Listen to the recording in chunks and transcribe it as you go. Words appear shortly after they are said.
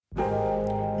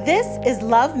This is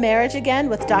Love Marriage Again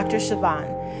with Dr.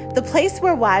 Siobhan, the place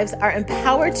where wives are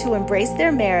empowered to embrace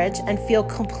their marriage and feel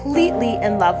completely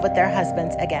in love with their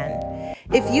husbands again.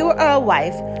 If you are a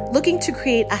wife looking to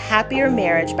create a happier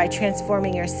marriage by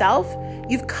transforming yourself,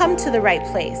 you've come to the right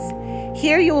place.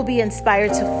 Here you will be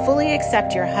inspired to fully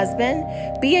accept your husband,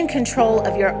 be in control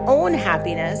of your own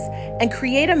happiness, and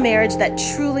create a marriage that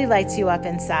truly lights you up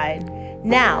inside.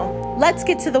 Now, let's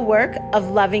get to the work of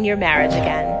loving your marriage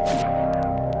again.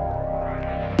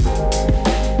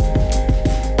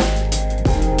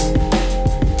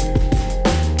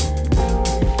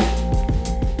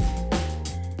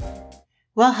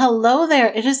 Well, hello there.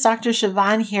 It is Dr.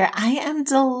 Siobhan here. I am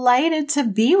delighted to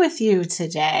be with you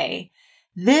today.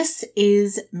 This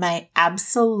is my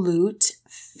absolute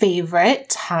favorite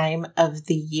time of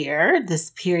the year,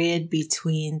 this period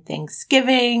between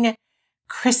Thanksgiving,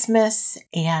 Christmas,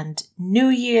 and New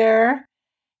Year.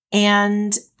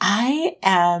 And I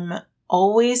am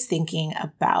always thinking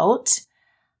about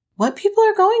what people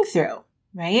are going through.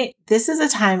 Right? This is a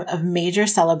time of major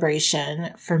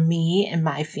celebration for me and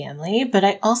my family, but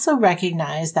I also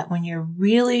recognize that when you're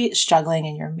really struggling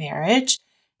in your marriage,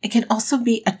 it can also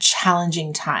be a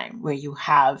challenging time where you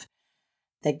have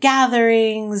the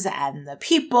gatherings and the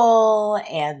people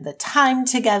and the time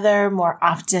together more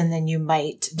often than you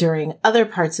might during other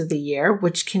parts of the year,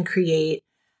 which can create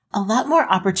a lot more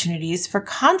opportunities for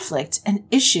conflict and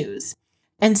issues.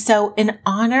 And so in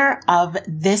honor of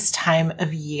this time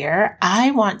of year,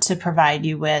 I want to provide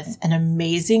you with an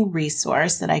amazing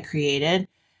resource that I created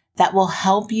that will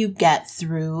help you get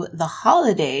through the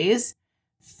holidays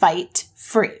fight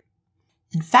free.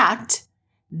 In fact,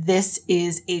 this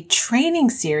is a training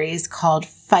series called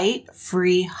Fight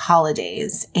Free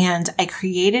Holidays, and I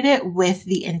created it with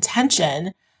the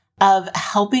intention of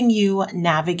helping you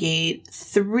navigate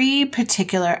three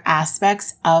particular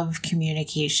aspects of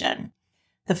communication.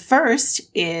 The first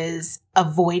is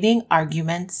avoiding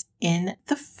arguments in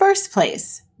the first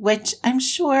place, which I'm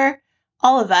sure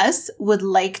all of us would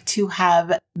like to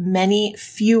have many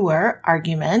fewer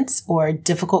arguments or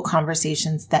difficult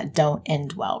conversations that don't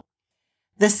end well.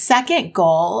 The second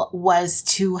goal was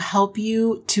to help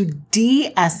you to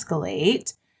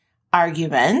de-escalate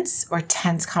arguments or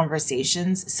tense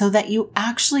conversations so that you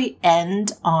actually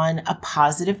end on a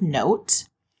positive note.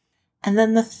 And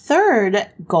then the third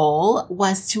goal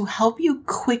was to help you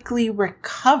quickly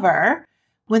recover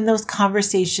when those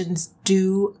conversations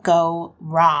do go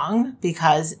wrong,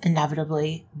 because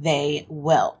inevitably they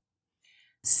will.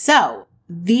 So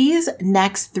these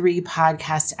next three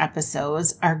podcast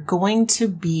episodes are going to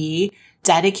be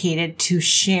dedicated to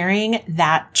sharing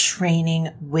that training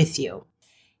with you.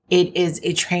 It is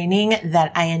a training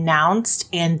that I announced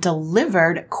and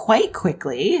delivered quite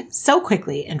quickly, so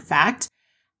quickly, in fact,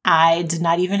 I did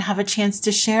not even have a chance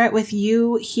to share it with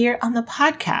you here on the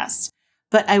podcast,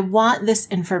 but I want this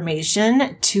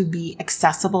information to be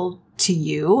accessible to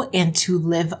you and to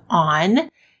live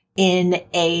on in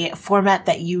a format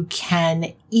that you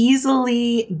can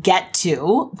easily get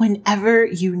to whenever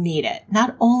you need it,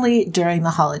 not only during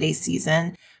the holiday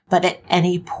season, but at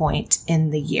any point in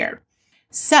the year.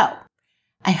 So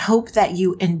I hope that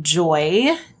you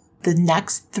enjoy the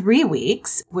next 3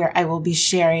 weeks, where I will be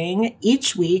sharing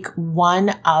each week one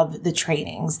of the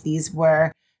trainings. These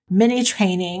were mini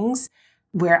trainings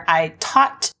where I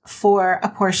taught for a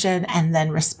portion and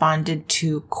then responded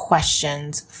to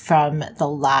questions from the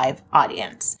live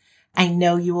audience. I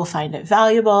know you will find it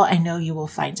valuable. I know you will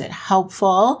find it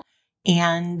helpful.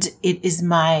 And it is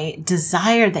my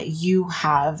desire that you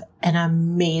have an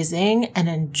amazing and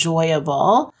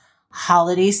enjoyable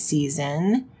holiday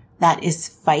season that is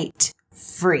fight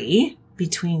free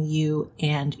between you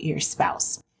and your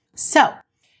spouse. So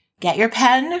get your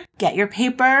pen, get your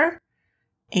paper,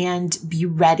 and be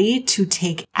ready to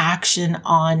take action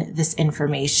on this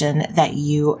information that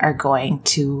you are going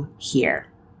to hear.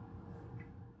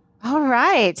 All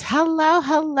right.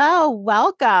 Hello.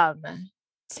 Welcome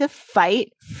to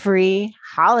Fight Free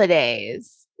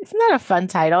Holidays. Isn't that a fun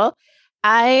title?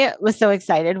 I was so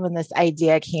excited when this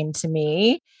idea came to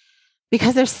me,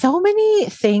 because there's so many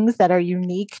things that are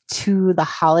unique to the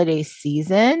holiday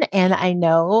season. And I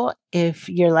know if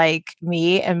you're like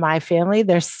me and my family,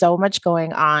 there's so much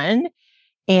going on.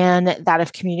 And that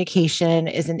if communication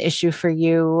is an issue for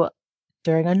you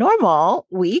during a normal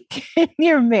week in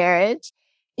your marriage,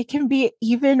 it can be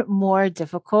even more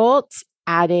difficult,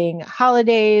 adding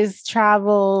holidays,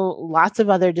 travel, lots of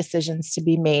other decisions to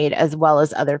be made, as well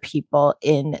as other people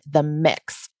in the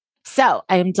mix. So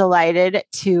I am delighted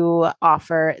to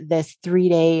offer this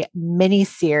 3-day mini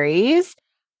series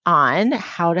on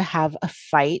how to have a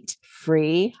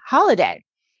fight-free holiday.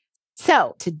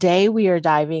 So today we are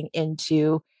diving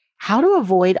into how to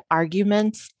avoid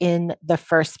arguments in the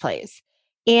first place.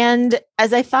 And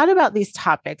as I thought about these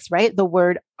topics, right, the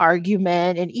word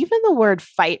argument and even the word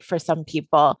fight for some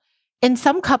people, in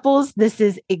some couples, this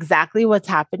is exactly what's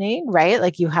happening, right?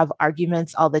 Like you have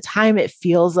arguments all the time. It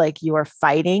feels like you are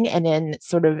fighting and in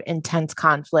sort of intense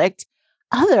conflict.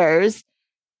 Others,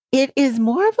 it is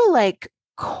more of a like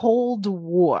Cold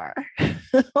War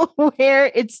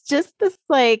where it's just this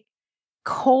like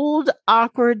cold,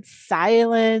 awkward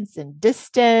silence and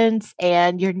distance,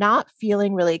 and you're not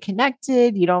feeling really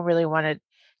connected. You don't really want to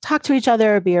talk to each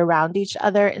other or be around each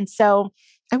other. And so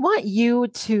I want you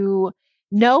to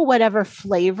know whatever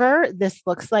flavor this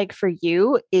looks like for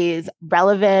you is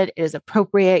relevant, is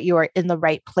appropriate, you are in the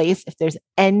right place. If there's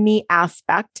any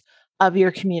aspect of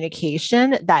your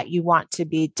communication that you want to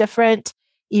be different,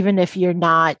 even if you're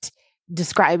not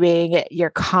describing your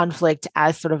conflict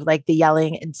as sort of like the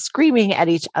yelling and screaming at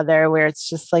each other, where it's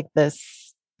just like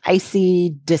this icy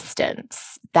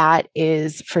distance. That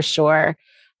is for sure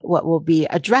what we'll be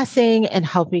addressing and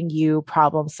helping you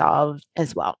problem solve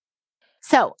as well.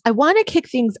 So I want to kick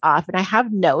things off, and I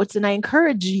have notes, and I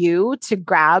encourage you to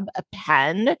grab a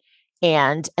pen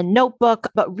and a notebook.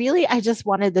 But really, I just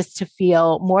wanted this to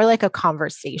feel more like a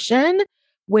conversation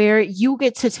where you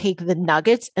get to take the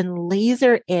nuggets and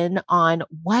laser in on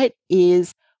what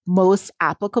is most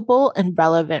applicable and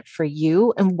relevant for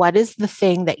you, and what is the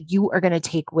thing that you are going to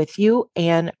take with you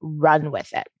and run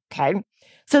with it. Okay.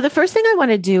 So the first thing I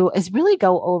want to do is really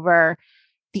go over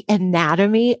the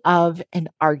anatomy of an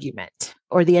argument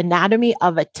or the anatomy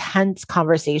of a tense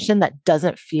conversation that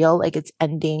doesn't feel like it's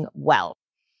ending well.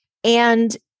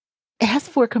 And it has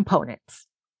 4 components.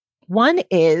 One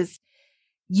is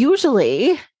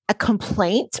usually a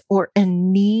complaint or a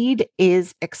need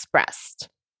is expressed,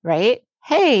 right?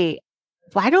 Hey,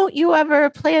 why don't you ever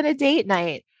plan a date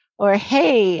night? Or,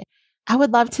 hey, I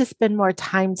would love to spend more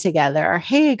time together. Or,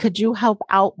 hey, could you help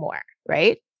out more?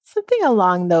 Right? Something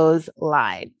along those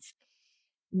lines.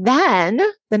 Then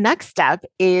the next step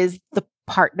is the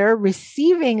partner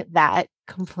receiving that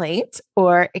complaint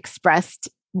or expressed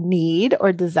need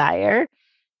or desire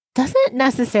doesn't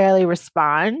necessarily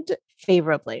respond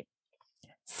favorably.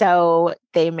 So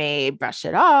they may brush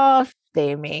it off,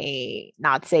 they may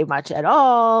not say much at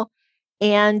all.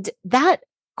 And that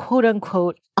quote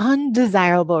unquote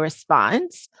undesirable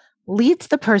response leads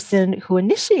the person who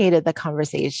initiated the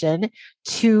conversation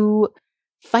to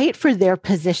fight for their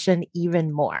position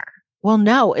even more. Well,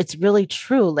 no, it's really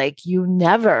true. Like, you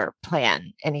never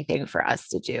plan anything for us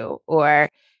to do, or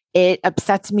it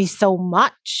upsets me so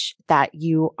much that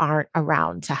you aren't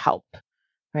around to help,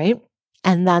 right?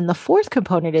 And then the 4th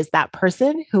component is that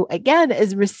person who, again,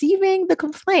 is receiving the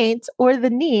complaint or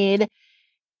the need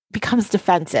becomes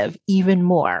defensive even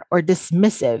more or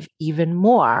dismissive even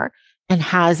more and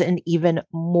has an even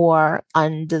more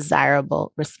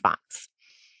undesirable response.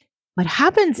 What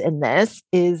happens in this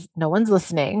is no one's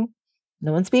listening,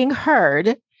 no one's being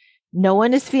heard, no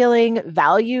one is feeling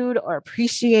valued or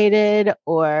appreciated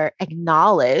or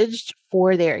acknowledged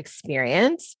for their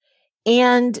experience.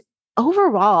 And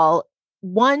overall,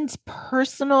 one's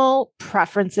personal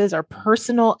preferences or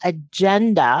personal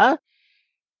agenda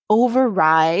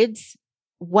overrides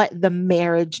what the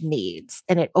marriage needs,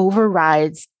 and it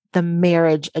overrides the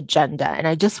marriage agenda. And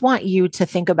I just want you to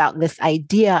think about this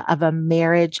idea of a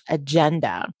marriage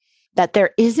agenda, that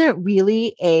there isn't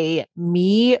really a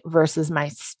me versus my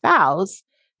spouse.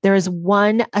 There is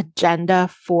one agenda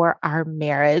for our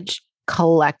marriage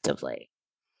collectively.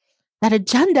 That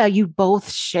agenda you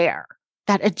both share.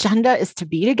 That agenda is to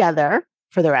be together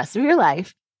for the rest of your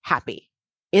life, happy,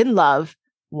 in love,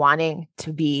 wanting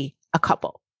to be a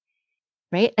couple,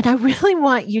 right? And I really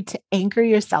want you to anchor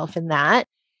yourself in that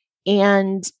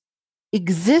and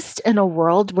exist in a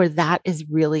world where that is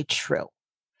really true,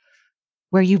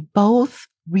 where you both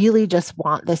really just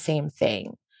want the same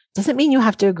thing. Doesn't mean you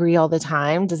have to agree all the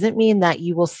time. Doesn't mean that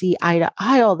you will see eye to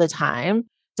eye all the time.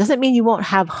 Doesn't mean you won't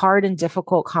have hard and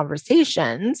difficult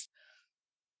conversations.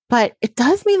 But it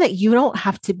does mean that you don't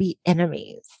have to be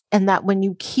enemies, and that when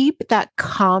you keep that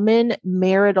common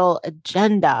marital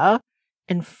agenda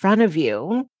in front of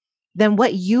you, then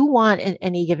what you want in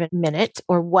any given minute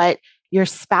or what your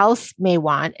spouse may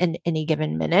want in any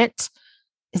given minute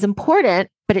is important,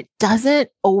 but it doesn't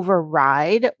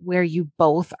override where you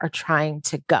both are trying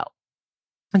to go.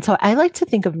 And so I like to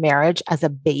think of marriage as a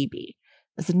baby,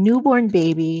 as a newborn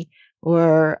baby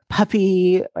or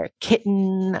puppy or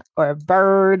kitten or a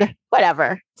bird,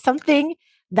 whatever, something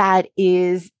that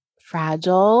is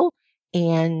fragile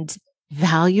and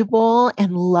valuable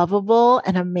and lovable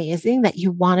and amazing that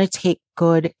you want to take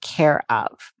good care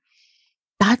of.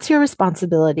 That's your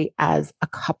responsibility as a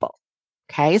couple.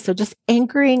 Okay. So just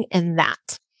anchoring in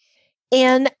that.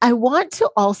 And I want to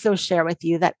also share with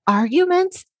you that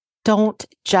arguments don't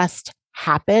just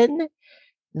happen,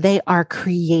 they are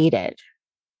created.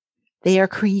 They are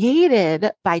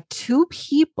created by two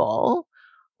people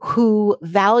who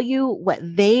value what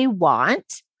they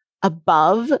want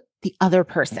above the other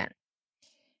person.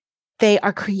 They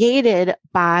are created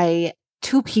by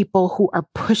two people who are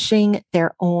pushing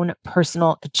their own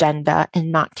personal agenda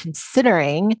and not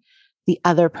considering the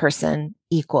other person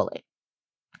equally.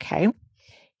 Okay.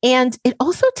 And it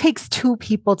also takes two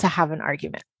people to have an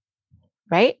argument,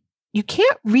 right? You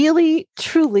can't really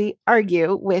truly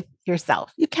argue with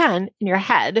yourself. You can in your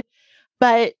head,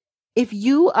 but if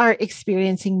you are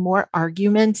experiencing more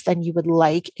arguments than you would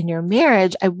like in your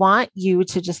marriage, I want you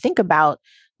to just think about,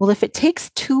 well, if it takes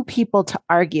two people to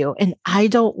argue and I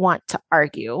don't want to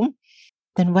argue,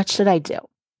 then what should I do?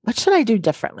 What should I do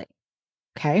differently?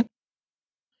 Okay.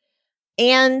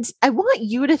 And I want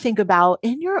you to think about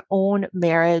in your own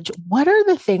marriage, what are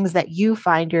the things that you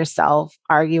find yourself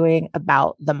arguing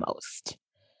about the most?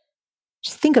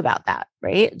 Just think about that,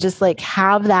 right? Just like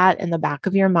have that in the back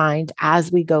of your mind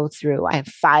as we go through. I have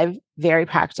 5 very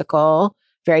practical,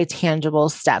 very tangible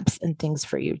steps and things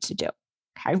for you to do.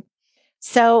 Okay.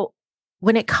 So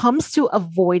when it comes to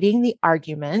avoiding the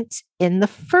argument in the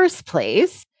first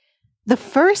place, the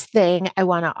first thing I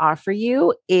want to offer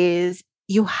you is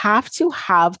you have to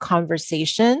have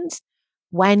conversations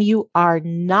when you are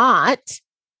not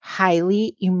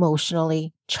highly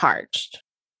emotionally charged.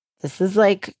 This is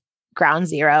like ground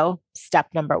zero, step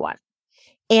number 1.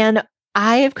 And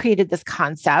I have created this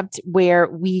concept where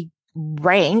we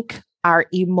rank our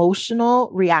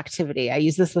emotional reactivity. I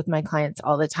use this with my clients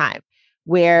all the time,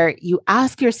 where you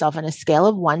ask yourself on a scale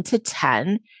of 1 to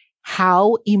 10,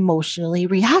 how emotionally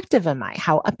reactive am I?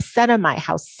 How upset am I?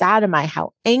 How sad am I?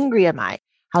 How angry am I?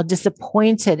 How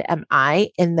disappointed am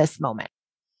I in this moment?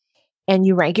 And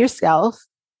you rank yourself,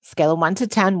 scale of 1 to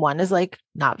 10. 1 is like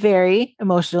not very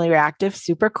emotionally reactive,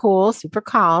 super cool, super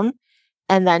calm.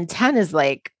 And then 10 is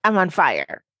like, I'm on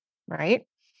fire, right?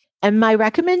 And my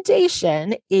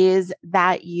recommendation is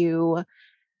that you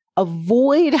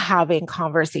avoid having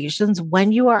conversations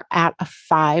when you are at a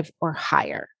 5 or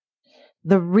higher.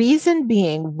 The reason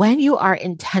being, when you are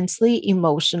intensely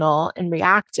emotional and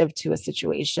reactive to a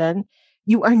situation,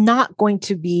 you are not going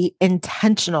to be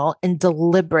intentional and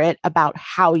deliberate about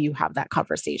how you have that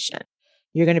conversation.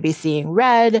 You're going to be seeing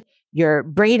red. Your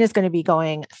brain is going to be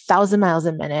going 1,000 miles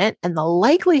a minute. And the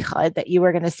likelihood that you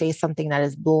are going to say something that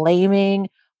is blaming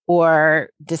or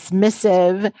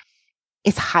dismissive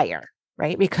is higher,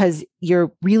 right? Because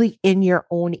you're really in your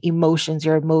own emotions.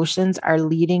 Your emotions are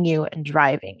leading you and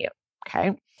driving you.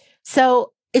 Okay.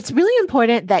 So it's really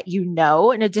important that you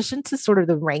know, in addition to sort of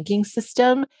the ranking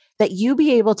system, that you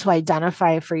be able to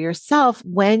identify for yourself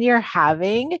when you're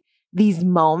having these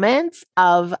moments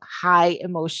of high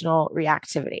emotional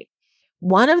reactivity.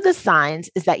 One of the signs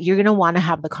is that you're going to want to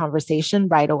have the conversation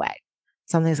right away.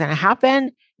 Something's going to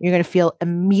happen. You're going to feel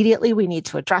immediately, we need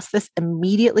to address this.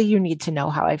 Immediately, you need to know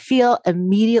how I feel.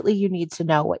 Immediately, you need to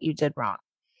know what you did wrong.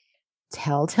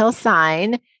 Telltale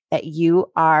sign that you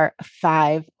are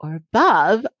 5 or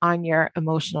above on your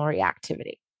emotional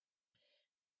reactivity.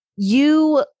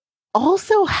 You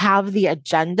also have the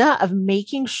agenda of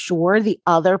making sure the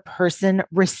other person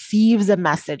receives a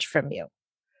message from you,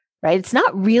 right? It's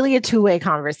not really a two-way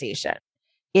conversation.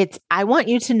 It's, I want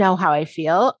you to know how I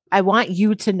feel. I want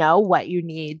you to know what you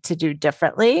need to do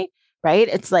differently, right?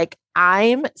 It's like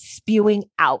I'm spewing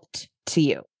out to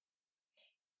you.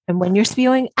 And when you're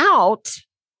spewing out,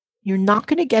 you're not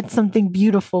going to get something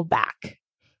beautiful back.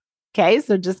 Okay.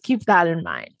 So just keep that in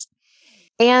mind.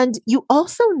 And you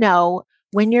also know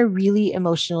when you're really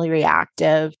emotionally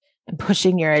reactive and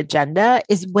pushing your agenda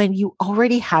is when you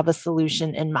already have a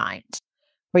solution in mind,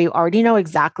 where you already know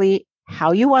exactly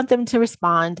how you want them to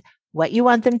respond, what you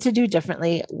want them to do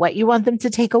differently, what you want them to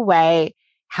take away,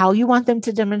 how you want them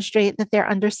to demonstrate that they're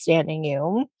understanding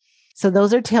you. So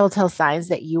those are telltale signs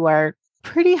that you are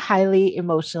pretty highly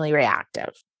emotionally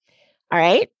reactive. All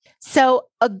right. So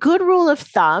a good rule of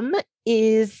thumb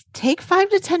is take 5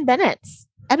 to 10 minutes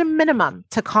at a minimum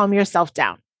to calm yourself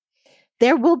down.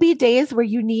 There will be days where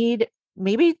you need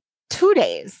maybe 2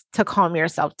 days to calm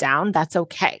yourself down. That's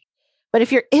okay. But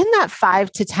if you're in that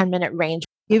 5 to 10 minute range,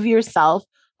 give yourself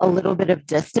a little bit of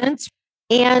distance.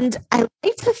 And I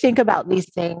like to think about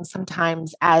these things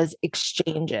sometimes as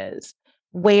exchanges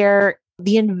where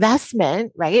the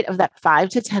investment, right, of that 5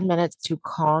 to 10 minutes to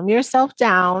calm yourself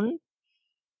down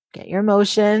get your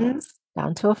emotions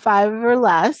down to a 5 or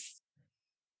less,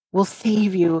 will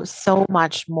save you so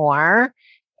much more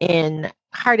in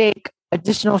heartache,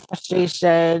 additional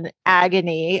frustration,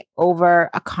 agony over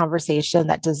a conversation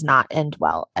that does not end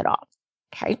well at all.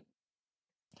 Okay.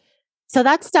 So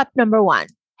that's step number one.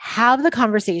 Have the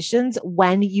conversations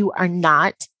when you are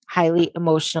not highly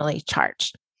emotionally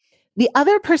charged. The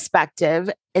other perspective,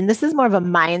 and this is more of a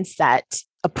mindset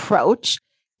approach,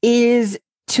 is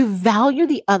to value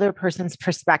the other person's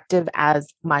perspective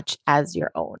as much as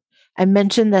your own. I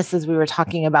mentioned this as we were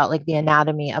talking about like the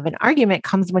anatomy of an argument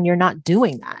comes when you're not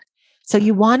doing that. So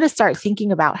you want to start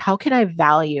thinking about how can I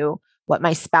value what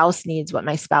my spouse needs, what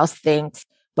my spouse thinks,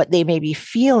 what they may be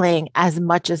feeling as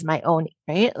much as my own,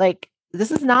 right? Like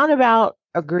this is not about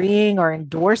agreeing or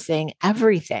endorsing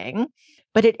everything,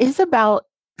 but it is about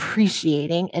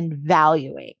appreciating and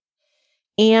valuing.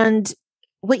 And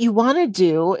what you want to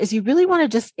do is you really want to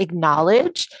just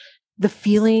acknowledge the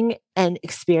feeling and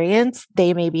experience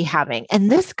they may be having. And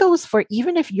this goes for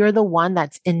even if you're the one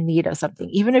that's in need of something,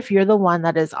 even if you're the one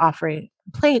that is offering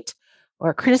a complaint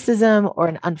or criticism or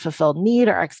an unfulfilled need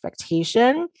or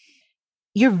expectation,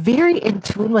 you're very in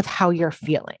tune with how you're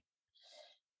feeling.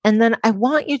 And then I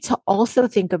want you to also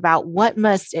think about what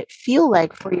must it feel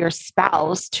like for your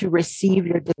spouse to receive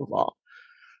your disapproval,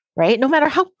 right? No matter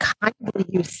how kindly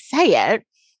you say it,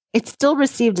 it's still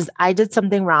received as I did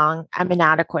something wrong. I'm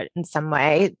inadequate in some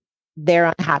way.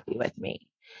 They're unhappy with me.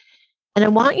 And I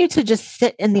want you to just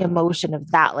sit in the emotion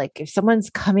of that. Like if someone's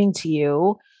coming to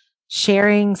you,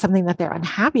 sharing something that they're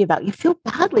unhappy about, you feel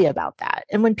badly about that.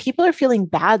 And when people are feeling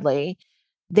badly,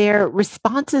 their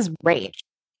responses range,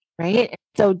 right?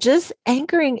 So just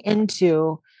anchoring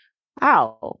into,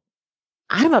 wow,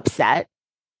 I'm upset.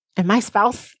 And my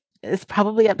spouse is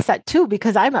probably upset too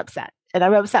because I'm upset and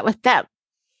I'm upset with them.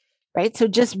 Right. So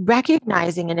just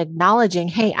recognizing and acknowledging,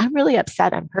 hey, I'm really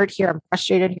upset. I'm hurt here. I'm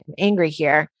frustrated here. I'm angry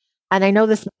here. And I know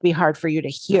this might be hard for you to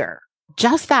hear.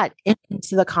 Just that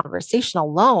into the conversation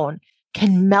alone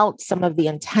can melt some of the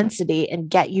intensity and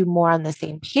get you more on the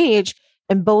same page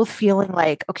and both feeling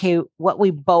like, okay, what we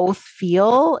both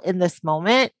feel in this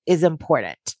moment is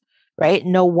important, right?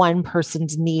 No one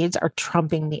person's needs are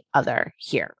trumping the other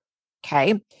here.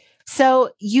 Okay. So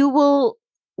you will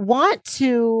want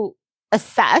to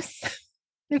assess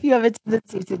if you have a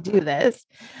tendency to do this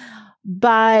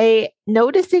by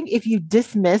noticing if you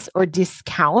dismiss or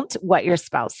discount what your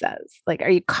spouse says. Like, are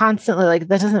you constantly like,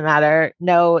 that doesn't matter.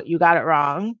 No, you got it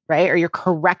wrong, right? Or you're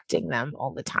correcting them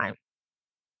all the time.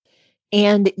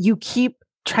 And you keep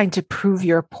trying to prove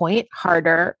your point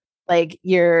harder. Like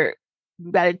you've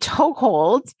got a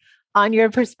chokehold on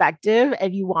your perspective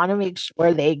and you want to make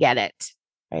sure they get it,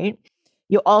 right?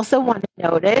 You also want to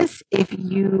notice if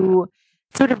you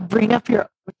sort of bring up your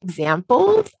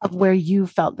examples of where you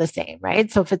felt the same,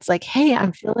 right? So if it's like, hey,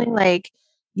 I'm feeling like,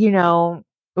 we're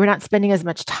not spending as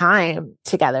much time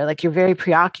together, like you're very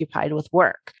preoccupied with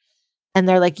work. And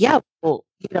they're like, yeah, well,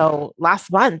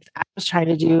 last month I was trying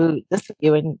to do this with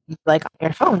you and you're like on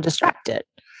your phone distracted,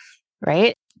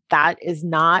 right? That is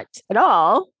not at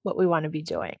all what we want to be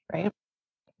doing, right?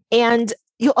 And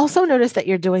you'll also notice that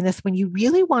you're doing this when you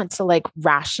really want to like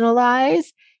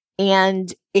rationalize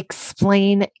and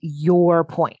explain your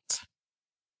point,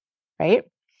 right?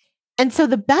 And so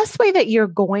the best way that you're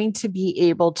going to be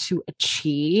able to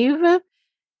achieve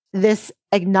this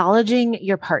acknowledging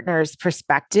your partner's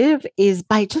perspective is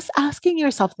by just asking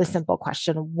yourself the simple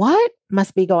question, what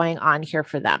must be going on here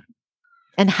for them?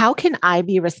 And how can I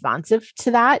be responsive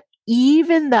to that,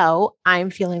 even though I'm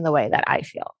feeling the way that I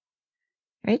feel?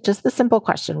 Right? Just the simple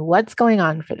question, what's going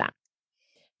on for them?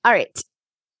 All right.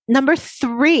 Number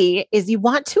 3 is you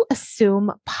want to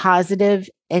assume positive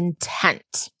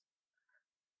intent.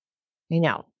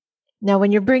 Now,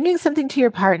 when you're bringing something to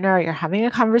your partner, or you're having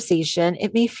a conversation,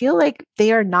 it may feel like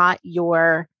they are not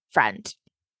your friend.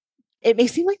 It may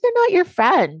seem like they're not your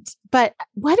friend, but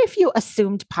what if you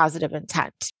assumed positive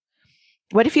intent?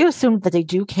 What if you assumed that they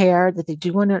do care, that they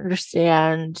do want to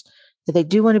understand, that they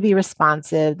do want to be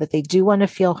responsive, that they do want to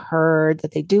feel heard,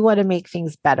 that they do want to make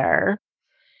things better,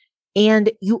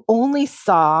 and you only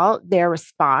saw their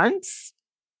response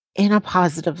in a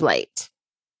positive light,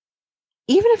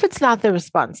 even if it's not the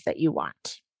response that you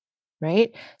want,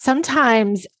 right?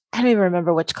 Sometimes, I don't even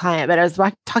remember which client, but I was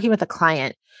talking with a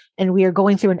client and we are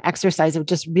going through an exercise of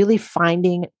just really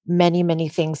finding many, many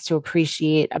things to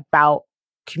appreciate about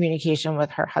communication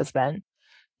with her husband.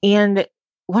 And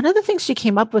one of the things she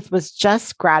came up with was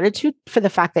just gratitude for the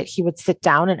fact that he would sit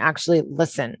down and actually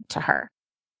listen to her.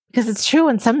 Because it's true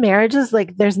in some marriages,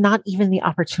 like there's not even the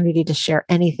opportunity to share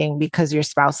anything because your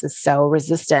spouse is so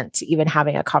resistant to even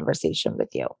having a conversation with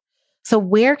you. So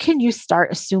where can you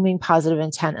start assuming positive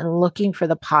intent and looking for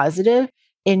the positive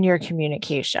in your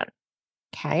communication?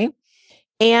 Okay.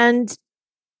 And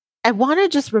I want to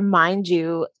just remind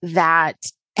you that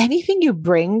anything you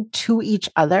bring to each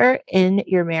other in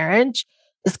your marriage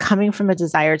is coming from a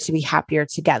desire to be happier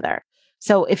together.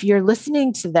 So if you're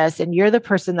listening to this and you're the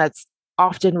person that's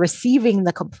often receiving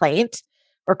the complaint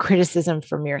or criticism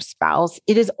from your spouse,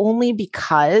 it is only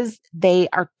because they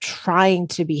are trying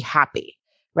to be happy,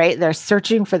 right? They're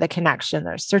searching for the connection,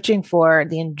 they're searching for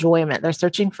the enjoyment, they're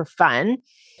searching for fun.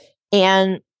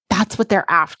 And that's what they're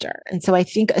after. And so I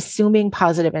think assuming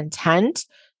positive intent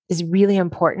is really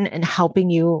important in helping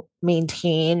you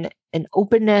maintain an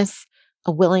openness,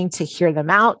 a willing to hear them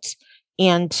out,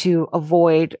 and to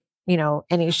avoid,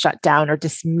 any shutdown or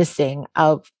dismissing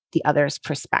of the other's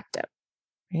perspective.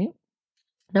 Right?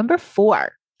 Number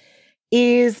 4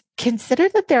 is consider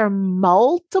that there are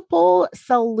multiple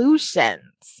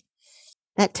solutions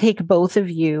that take both of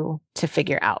you to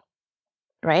figure out.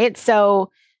 Right?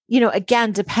 So,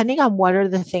 again, depending on what are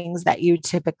the things that you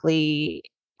typically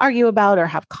argue about or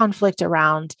have conflict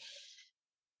around,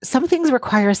 some things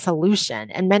require a solution.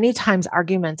 And many times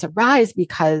arguments arise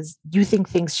because you think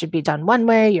things should be done one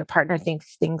way, your partner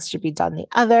thinks things should be done the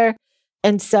other.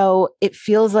 And so it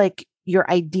feels like your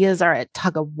ideas are at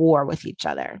tug of war with each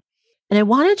other. And I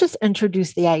want to just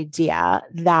introduce the idea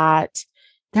that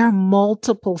there are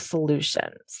multiple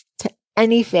solutions to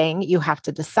anything you have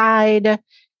to decide,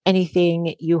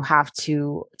 anything you have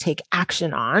to take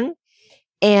action on,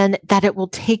 and that it will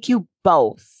take you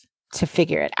both to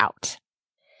figure it out.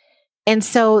 And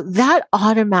so that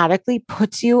automatically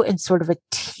puts you in sort of a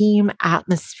team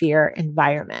atmosphere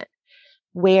environment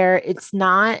where it's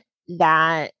not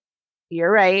that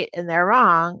you're right and they're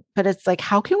wrong, but it's like,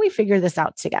 how can we figure this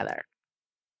out together?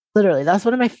 Literally, that's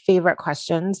one of my favorite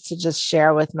questions to just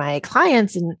share with my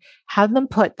clients and have them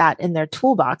put that in their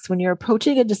toolbox when you're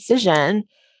approaching a decision.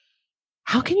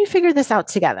 How can you figure this out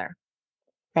together?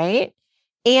 Right?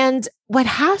 And what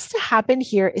has to happen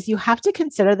here is you have to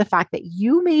consider the fact that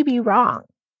you may be wrong.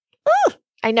 Ooh,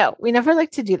 I know we never like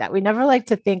to do that. We never like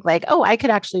to think like, oh, I could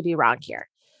actually be wrong here.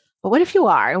 But what if you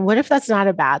are? And what if that's not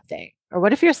a bad thing? Or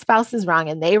what if your spouse is wrong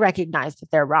and they recognize that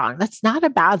they're wrong? That's not a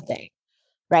bad thing,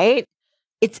 right?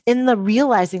 It's in the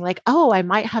realizing like, oh, I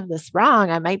might have this wrong.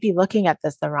 I might be looking at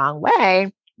this the wrong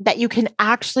way, that you can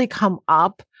actually come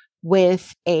up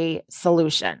with a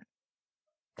solution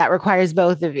that requires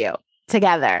both of you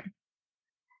together,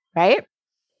 right?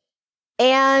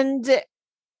 And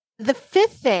the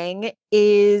 5th thing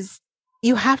is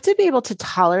you have to be able to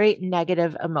tolerate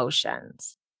negative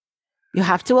emotions. You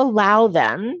have to allow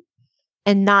them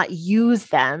and not use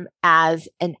them as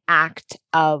an act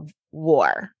of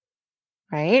war,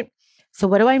 right? So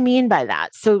what do I mean by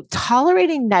that? So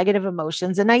tolerating negative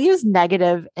emotions, and I use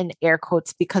negative in air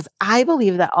quotes because I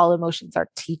believe that all emotions are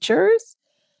teachers.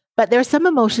 But there are some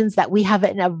emotions that we have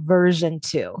an aversion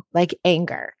to, like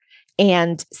anger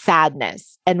and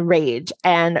sadness and rage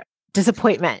and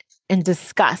disappointment and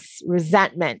disgust,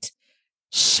 resentment,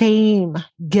 shame,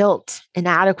 guilt,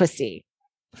 inadequacy,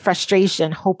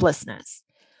 frustration, hopelessness.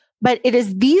 But it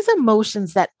is these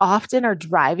emotions that often are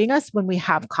driving us when we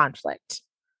have conflict,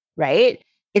 right?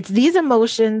 It's these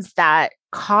emotions that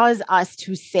cause us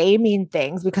to say mean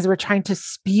things because we're trying to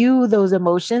spew those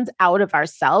emotions out of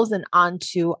ourselves and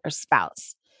onto our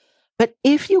spouse. But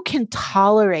if you can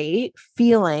tolerate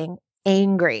feeling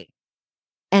angry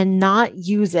and not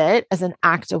use it as an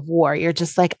act of war, you're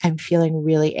just like, I'm feeling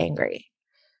really angry.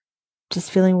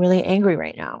 Just feeling really angry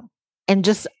right now. And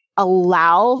just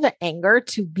allow the anger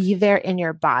to be there in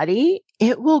your body.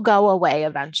 It will go away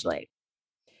eventually.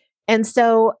 And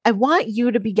so I want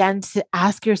you to begin to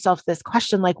ask yourself this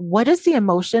question, like, what is the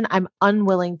emotion I'm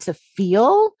unwilling to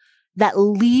feel that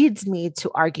leads me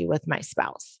to argue with my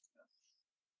spouse?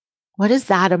 What is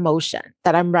that emotion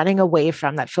that I'm running away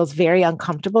from that feels very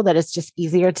uncomfortable, that it's just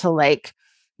easier to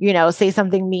say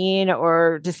something mean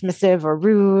or dismissive or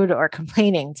rude or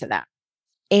complaining to them?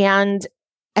 And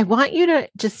I want you to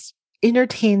just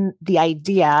entertain the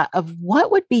idea of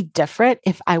what would be different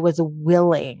if I was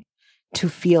willing to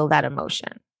feel that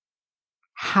emotion.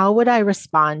 How would I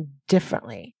respond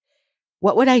differently?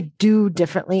 What would I do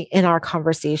differently in our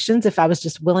conversations if I was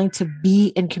just willing to be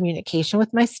in communication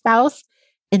with my spouse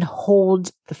and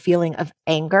hold the feeling of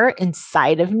anger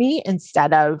inside of me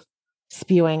instead of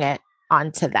spewing it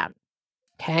onto them?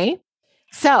 Okay.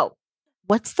 So,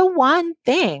 what's the one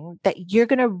thing that you're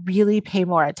going to really pay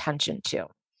more attention to?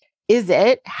 Is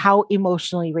it how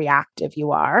emotionally reactive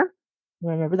you are?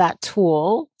 Remember that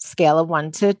tool, scale of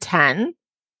 1 to 10,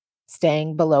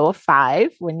 staying below a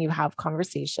 5 when you have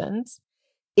conversations.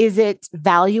 Is it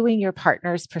valuing your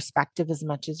partner's perspective as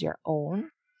much as your own?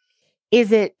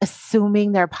 Is it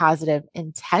assuming their positive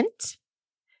intent?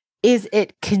 Is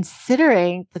it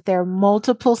considering that there are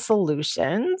multiple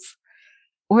solutions?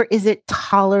 Or is it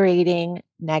tolerating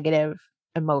negative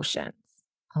emotions,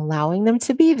 allowing them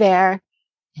to be there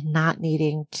and not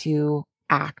needing to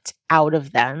act out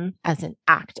of them as an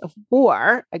act of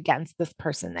war against this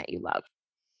person that you love?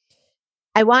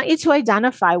 I want you to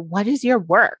identify what is your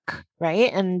work,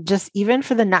 right? And just even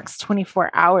for the next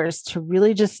 24 hours to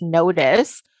really just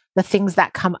notice the things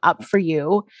that come up for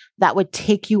you that would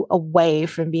take you away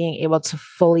from being able to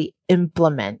fully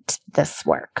implement this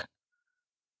work.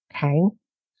 Okay. All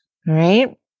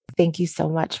right. Thank you so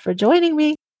much for joining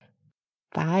me.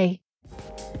 Bye.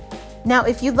 Now,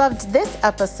 if you loved this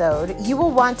episode, you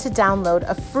will want to download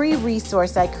a free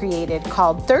resource I created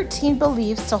called 13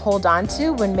 Beliefs to Hold On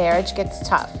to When Marriage Gets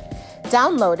Tough.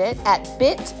 Download it at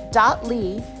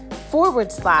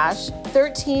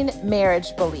bit.ly/13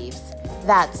 marriage beliefs.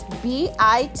 That's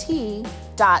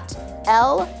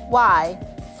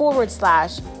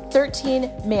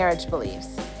bit.ly/13 marriage beliefs.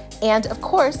 And of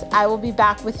course, I will be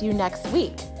back with you next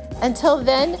week. Until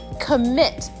then,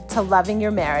 commit to loving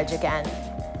your marriage again.